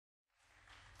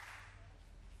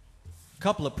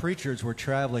couple of preachers were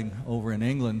traveling over in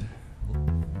England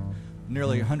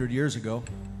nearly 100 years ago,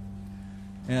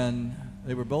 and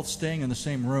they were both staying in the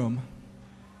same room,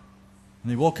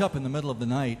 and they woke up in the middle of the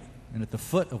night, and at the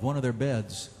foot of one of their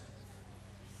beds,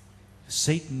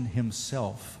 Satan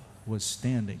himself was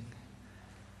standing.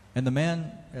 And the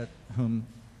man at whom,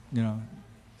 the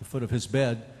foot of his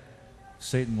bed,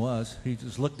 Satan was, he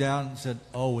just looked down and said,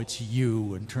 "Oh, it's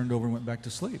you," and turned over and went back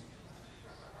to sleep.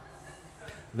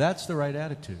 That's the right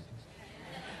attitude.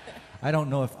 I don't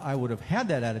know if I would have had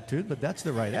that attitude, but that's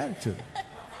the right attitude.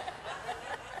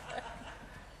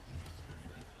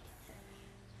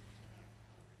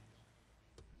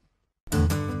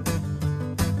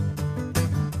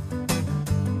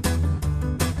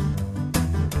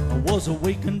 I was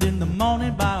awakened in the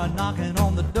morning by a knocking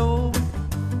on the door.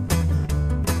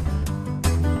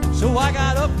 So I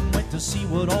got up and went to see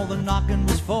what all the knocking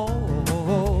was for.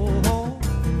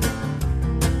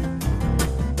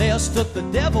 There stood the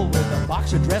devil with a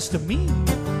box addressed to me.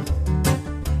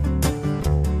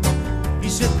 He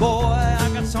said, "Boy,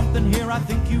 I got something here I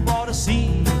think you ought to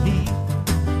see."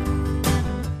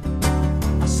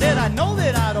 I said, "I know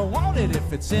that I don't want it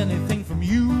if it's anything from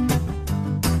you,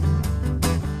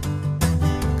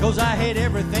 'cause I hate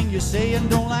everything you say and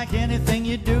don't like anything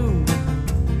you do."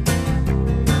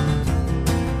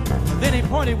 Then he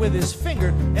pointed with his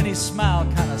finger and he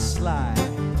smiled kind of sly,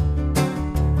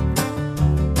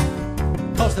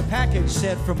 'cause the package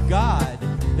said from God,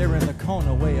 they're in the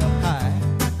corner way up high.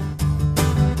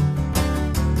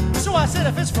 So I said,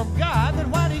 if it's from God,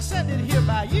 then why'd he send it here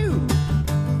by you?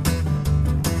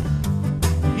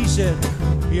 He said,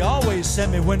 he always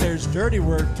sent me when there's dirty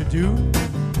work to do.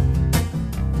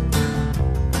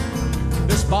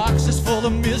 This box is full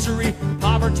of misery,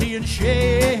 poverty, and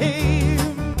shame,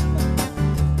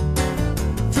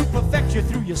 to perfect you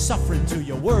through your suffering till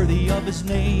you're worthy of his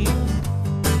name.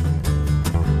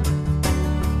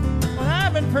 Well,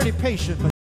 I've been pretty patient,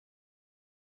 but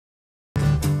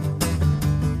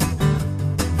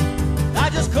I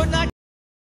just could not.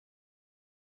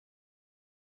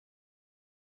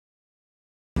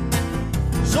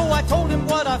 So I told him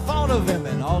what I thought of him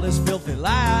and all his filthy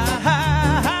lies.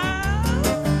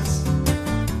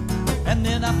 And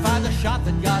then I fired a shot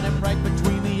that got him right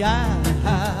between the eyes.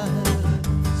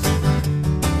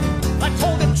 I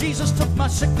told him Jesus took my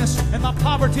sickness and my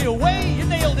poverty away. You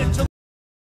nailed it to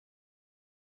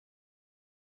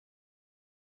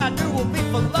I do will be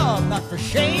for love, not for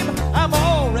shame. I'm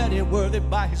already worthy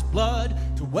by his blood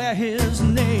to wear his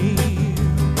name.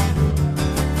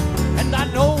 And I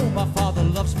know my Father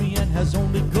loves me and has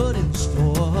only good in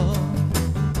store.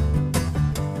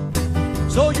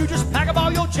 So you just pack up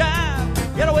all your jive,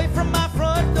 get away from my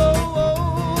front door.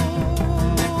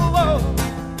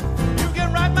 You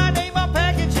can write my name on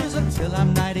packages until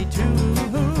I'm 92.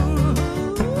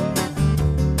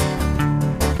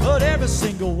 But every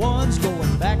single one's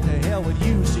going back to hell with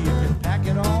you, so you can pack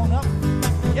it on up,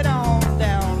 get on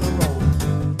down the road.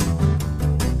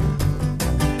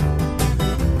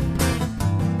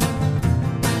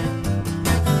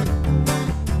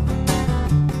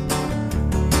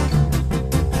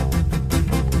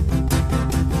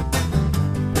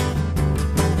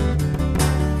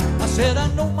 I said, I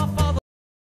know my Father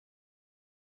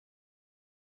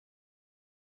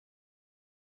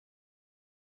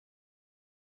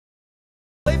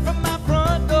away from my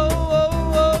front door.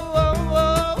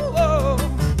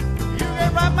 You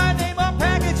can write my name on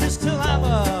packages till I'm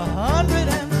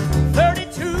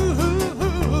 132.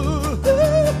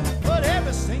 But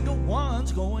every single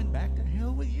one's going back to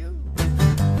hell with you.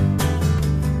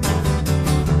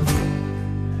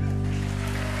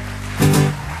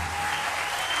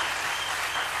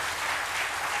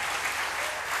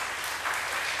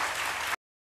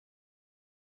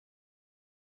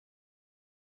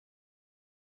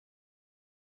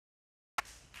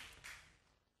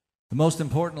 The most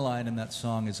important line in that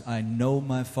song is, "I know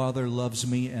my Father loves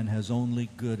me and has only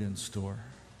good in store."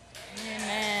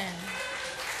 Amen.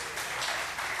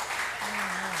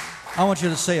 I want you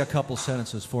to say a couple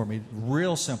sentences for me.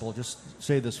 Real simple. Just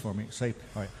say this for me. Say,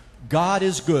 all right. God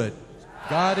is good.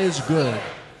 God is good.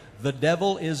 The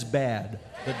devil is bad.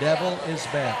 The devil is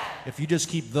bad. If you just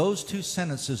keep those two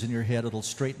sentences in your head, it'll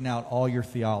straighten out all your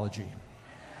theology.